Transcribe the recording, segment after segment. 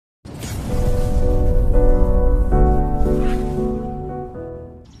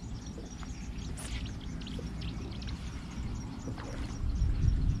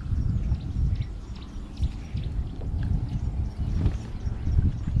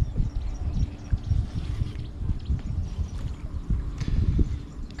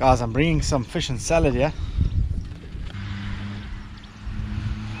Guys, I'm bringing some fish and salad here.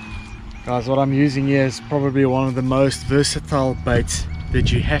 Guys, what I'm using here is probably one of the most versatile baits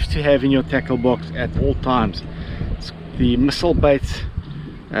that you have to have in your tackle box at all times. It's the missile bait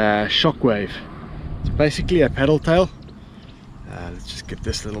Shockwave. It's basically a paddle tail. Let's just get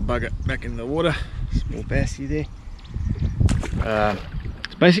this little bugger back in the water. Small bassy there.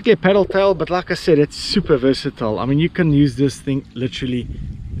 It's basically a paddle tail, but like I said, it's super versatile. I mean, you can use this thing literally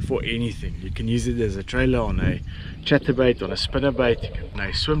for anything. You can use it as a trailer, on a chatterbait, on a spinnerbait, you can on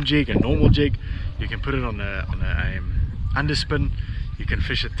a swim jig, a normal jig. You can put it on a underspin. You can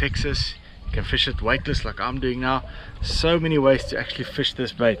fish it Texas. You can fish it weightless like I'm doing now. So many ways to actually fish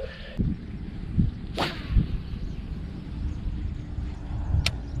this bait.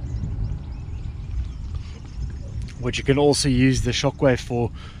 What you can also use the Shockwave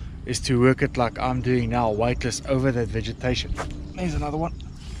for is to work it like I'm doing now, weightless over that vegetation. There's another one.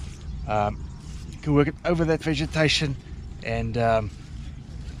 You can work it over that vegetation and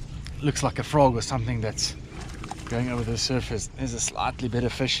looks like a frog or something that's going over the surface. There's a slightly better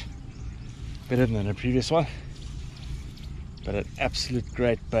fish, better than the previous one, but an absolute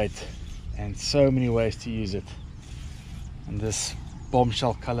great bait and so many ways to use it. And this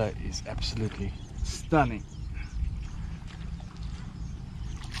bombshell color is absolutely stunning.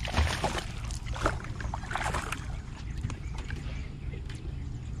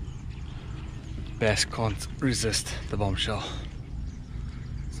 Bass can't resist the bombshell.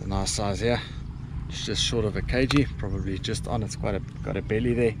 It's a nice size here. It's just short of a kg, probably just on. It's got a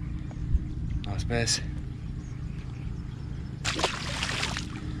belly there. Nice bass.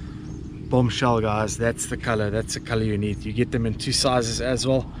 Bombshell, guys, that's the color. That's the color you need. You get them in two sizes as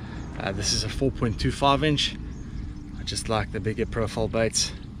well. This is a 4.25 inch. I just like the bigger profile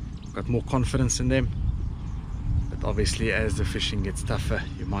baits. I've got more confidence in them. But obviously, as the fishing gets tougher,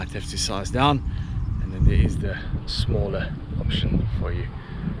 you might have to size down. And then there is the smaller option for you.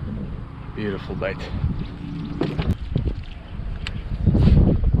 Beautiful bait.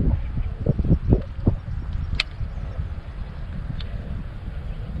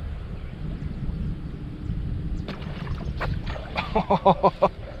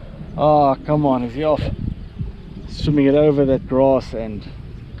 Oh, come on, is he off? Swimming it over that grass and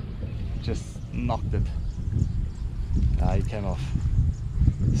just knocked it. He came off.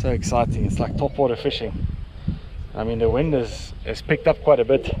 So exciting. It's like topwater fishing. I mean, the wind has picked up quite a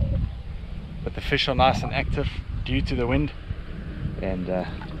bit, but the fish are nice and active due to the wind, and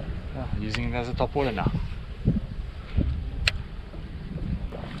using it as a topwater now.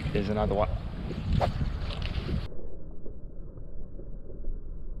 There's another one.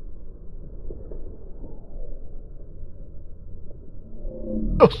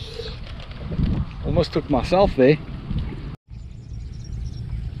 Almost took myself there.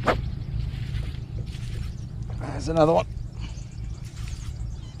 There's another one.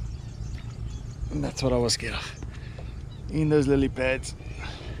 And that's what I was scared of. In those lily pads.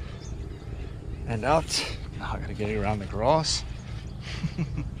 And out. Now I gotta get it around the grass.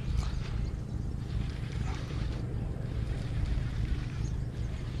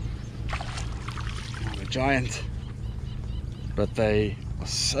 I'm a giant. But they are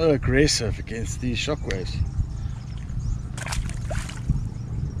so aggressive against these shockwaves.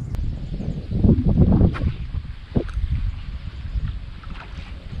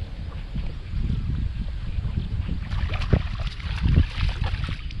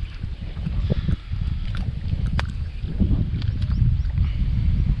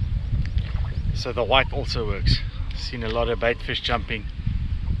 So the white also works. I've seen a lot of bait fish jumping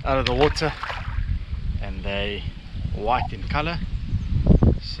out of the water and they white in color,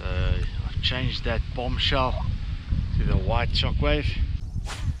 so I've changed that bombshell to the white Shockwave.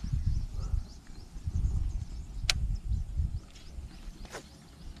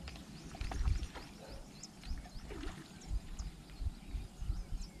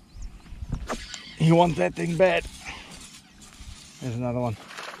 You want that thing bad. There's another one.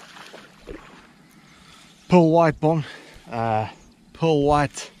 Pearl white pearl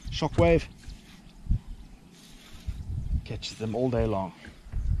white Shockwave. Catches them all day long.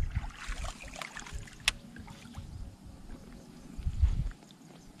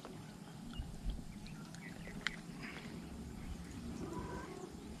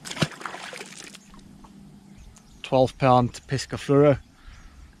 £12 Pesca Fluoro.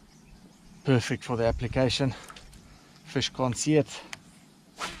 Perfect for the application. Fish can't see it.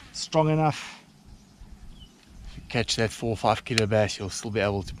 Strong enough. If you catch that 4 or 5 kilo bass, you'll still be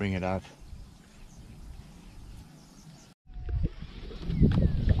able to bring it out.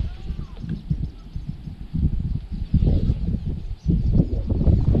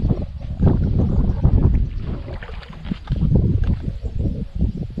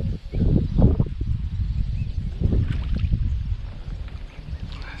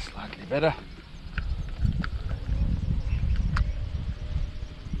 Slightly better.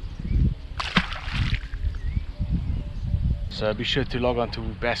 So be sure to log on to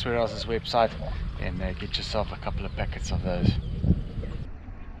Bass Warehouse's website and get yourself a couple of packets of those.